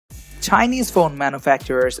Chinese phone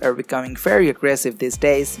manufacturers are becoming very aggressive these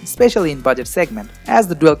days, especially in budget segment. As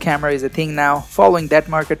the dual camera is a thing now, following that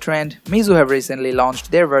market trend, Meizu have recently launched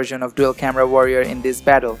their version of dual camera warrior in this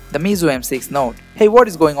battle, the Meizu M6 Note. Hey, what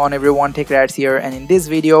is going on everyone, TechrAtz here, and in this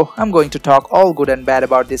video, I'm going to talk all good and bad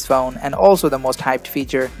about this phone and also the most hyped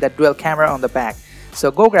feature, that dual camera on the back. So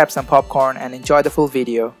go grab some popcorn and enjoy the full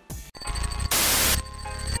video.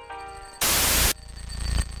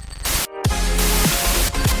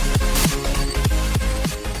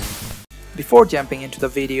 Before jumping into the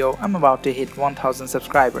video, I'm about to hit 1000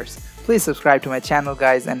 subscribers. Please subscribe to my channel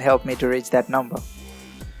guys and help me to reach that number.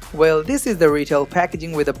 Well, this is the retail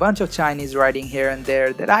packaging with a bunch of Chinese writing here and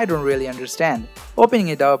there that I don't really understand. Opening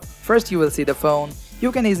it up, first you will see the phone.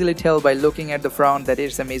 You can easily tell by looking at the front that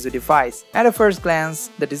it's a Meizu device. At a first glance,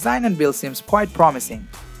 the design and build seems quite promising.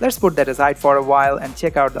 Let's put that aside for a while and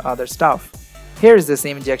check out the other stuff. Here is the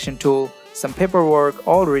SIM injection tool, some paperwork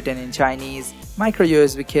all written in Chinese, micro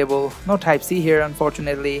USB cable, no Type-C here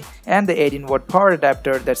unfortunately, and the 18-watt power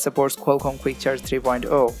adapter that supports Qualcomm Quick Charge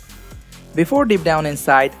 3.0. Before deep down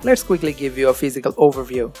inside, let's quickly give you a physical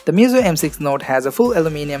overview. The Meizu M6 Note has a full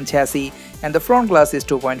aluminum chassis and the front glass is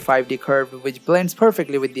 2.5D curved, which blends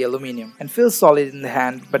perfectly with the aluminum and feels solid in the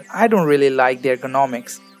hand, but I don't really like the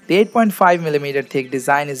ergonomics. The 8.5mm thick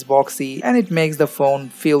design is boxy and it makes the phone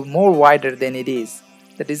feel more wider than it is.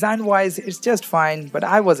 The design-wise, it's just fine, but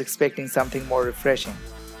I was expecting something more refreshing.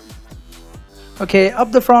 Okay,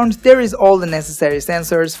 up the front, there is all the necessary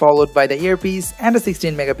sensors followed by the earpiece and a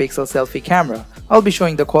 16-megapixel selfie camera. I'll be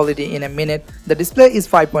showing the quality in a minute. The display is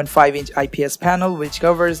 5.5-inch IPS panel which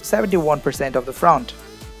covers 71% of the front.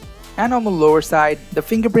 And on the lower side, the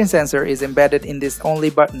fingerprint sensor is embedded in this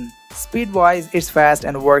only button. Speed-wise, it's fast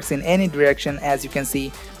and works in any direction as you can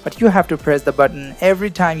see, but you have to press the button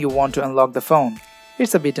every time you want to unlock the phone.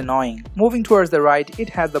 It's a bit annoying. Moving towards the right, it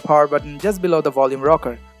has the power button just below the volume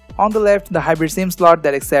rocker. On the left, the hybrid SIM slot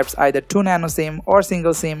that accepts either 2 nano SIM or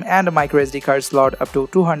single SIM and a micro SD card slot up to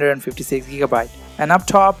 256GB. And up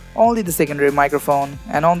top, only the secondary microphone,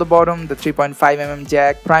 and on the bottom, the 3.5mm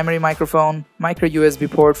jack, primary microphone, micro USB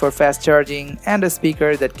port for fast charging, and a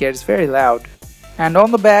speaker that gets very loud. And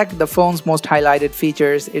on the back, the phone's most highlighted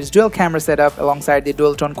features is dual camera setup alongside the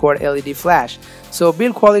dual tone quad LED flash. So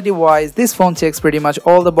build quality wise, this phone checks pretty much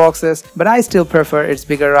all the boxes, but I still prefer its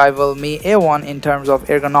bigger rival Mi A1 in terms of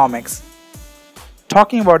ergonomics.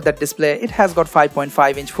 Talking about that display, it has got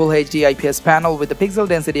 5.5-inch Full HD IPS panel with a pixel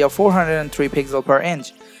density of 403 pixels per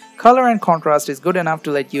inch. Color and contrast is good enough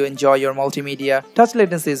to let you enjoy your multimedia, touch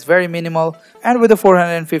latency is very minimal, and with a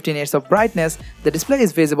 450 nits of brightness, the display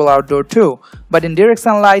is visible outdoor too, but in direct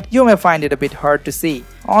sunlight, you may find it a bit hard to see.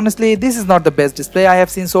 Honestly, this is not the best display I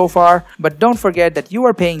have seen so far, but don't forget that you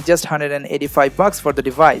are paying just $185 for the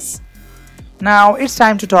device. Now, it's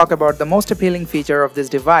time to talk about the most appealing feature of this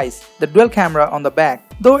device, the dual camera on the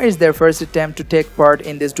back. Though it's their first attempt to take part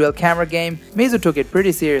in this dual camera game, Meizu took it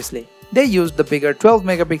pretty seriously. They used the bigger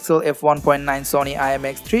 12-megapixel f1.9 Sony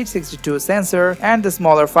IMX362 sensor and the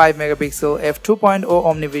smaller 5-megapixel f2.0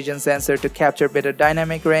 OmniVision sensor to capture better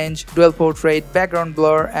dynamic range, dual portrait, background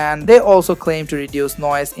blur, and they also claim to reduce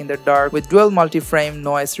noise in the dark with dual multi-frame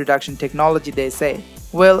noise reduction technology, they say.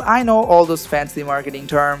 Well, I know all those fancy marketing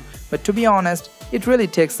terms, but to be honest, it really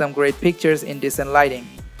takes some great pictures in decent lighting.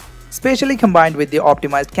 Especially combined with the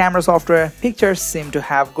optimized camera software, pictures seem to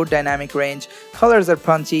have good dynamic range, colors are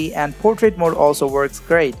punchy, and portrait mode also works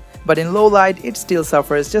great. But in low light, it still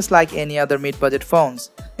suffers just like any other mid-budget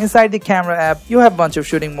phones. Inside the camera app, you have a bunch of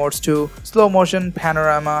shooting modes too, slow motion,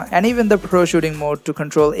 panorama, and even the pro shooting mode to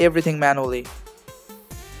control everything manually.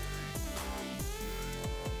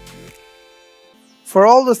 For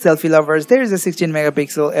all the selfie lovers, there is a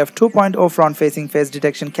 16-megapixel f2.0 front-facing face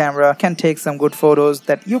detection camera can take some good photos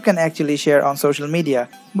that you can actually share on social media.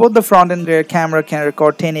 Both the front and rear camera can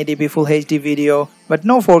record 1080p Full HD video, but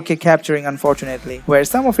no 4K capturing unfortunately, where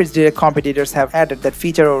some of its direct competitors have added that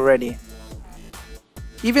feature already.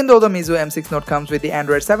 Even though the Meizu M6 Note comes with the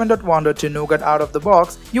Android 7.1.2 Nougat out of the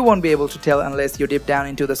box, you won't be able to tell unless you dip down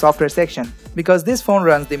into the software section, because this phone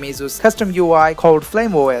runs the Meizu's custom UI called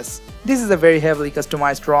Flame OS. This is a very heavily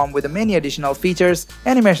customized ROM with many additional features.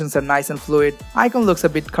 Animations are nice and fluid, icon looks a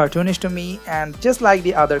bit cartoonish to me, and just like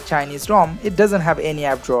the other Chinese ROM, it doesn't have any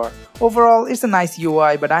app drawer. Overall, it's a nice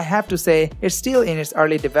UI, but I have to say, it's still in its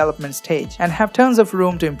early development stage and have tons of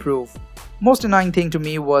room to improve. Most annoying thing to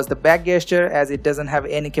me was the back gesture, as it doesn't have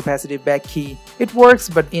any capacitive back key. It works,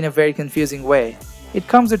 but in a very confusing way. It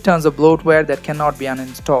comes with tons of bloatware that cannot be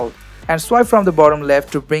uninstalled. And swipe from the bottom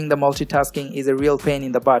left to bring the multitasking is a real pain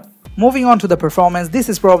in the butt. Moving on to the performance, this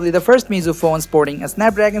is probably the first Meizu phone sporting a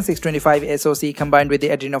Snapdragon 625 SoC combined with the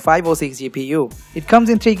Adreno 506 GPU. It comes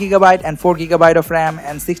in 3GB and 4GB of RAM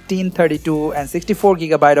and 16, 32 and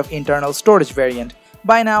 64GB of internal storage variant.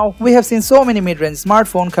 By now, we have seen so many mid-range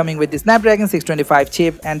smartphones coming with the Snapdragon 625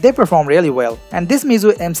 chip and they perform really well. And this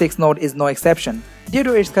Meizu M6 Note is no exception. Due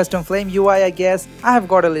to its custom flame UI, I guess, I have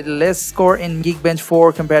got a little less score in Geekbench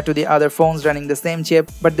 4 compared to the other phones running the same chip,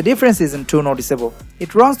 but the difference isn't too noticeable.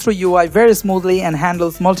 It runs through UI very smoothly and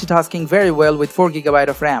handles multitasking very well with 4GB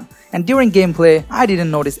of RAM. And during gameplay, I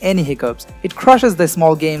didn't notice any hiccups. It crushes the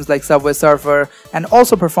small games like Subway Surfer and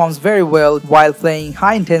also performs very well while playing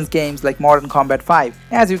high-intense games like Modern Combat 5.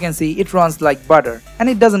 As you can see, it runs like butter, and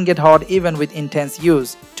it doesn't get hot even with intense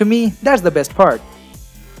use. To me, that's the best part.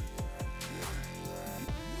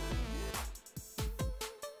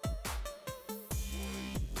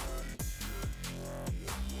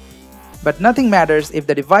 But nothing matters if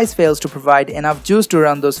the device fails to provide enough juice to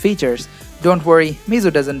run those features. Don't worry,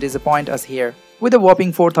 Meizu doesn't disappoint us here. With a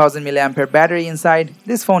whopping 4000 mAh battery inside,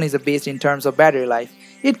 this phone is a beast in terms of battery life.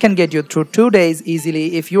 It can get you through 2 days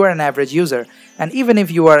easily if you are an average user, and even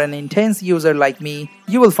if you are an intense user like me,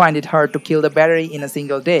 you will find it hard to kill the battery in a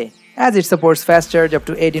single day. As it supports fast charge up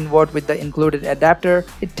to 18W with the included adapter,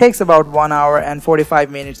 it takes about 1 hour and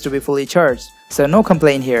 45 minutes to be fully charged, so no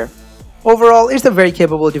complaint here. Overall, it's a very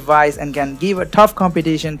capable device and can give a tough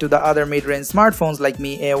competition to the other mid-range smartphones like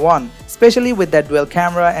Mi A1, especially with that dual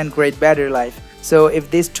camera and great battery life. So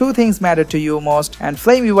if these two things matter to you most and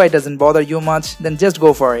Flame UI doesn't bother you much, then just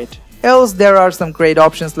go for it. Else, there are some great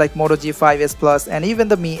options like Moto G5s Plus and even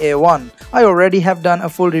the Mi A1. I already have done a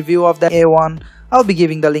full review of the A1. I'll be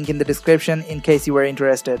giving the link in the description in case you were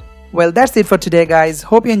interested. Well, that's it for today guys.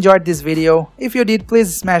 Hope you enjoyed this video. If you did,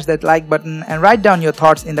 please smash that like button and write down your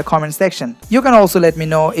thoughts in the comment section. You can also let me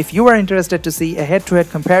know if you are interested to see a head-to-head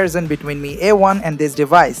comparison between Mi A1 and this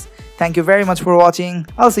device. Thank you very much for watching.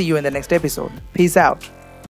 I'll see you in the next episode. Peace out.